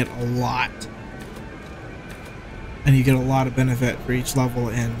have to get a lot. And you get a lot of benefit for each level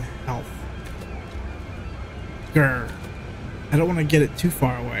in health. Grr. I don't want to get it too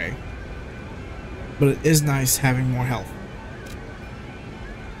far away, but it is nice having more health.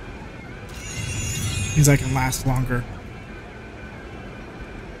 Means I can last longer.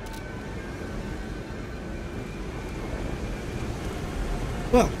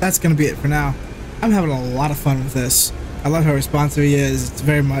 Well, that's going to be it for now. I'm having a lot of fun with this. I love how responsive he is. It's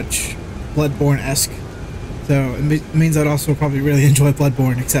very much Bloodborne-esque. So it means I'd also probably really enjoy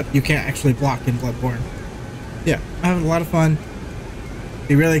Bloodborne, except you can't actually block in Bloodborne. Yeah, I'm having a lot of fun.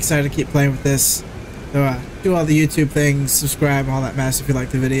 Be really excited to keep playing with this. So do all the YouTube things, subscribe, all that mess if you like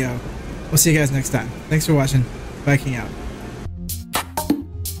the video. We'll see you guys next time. Thanks for watching. Viking out.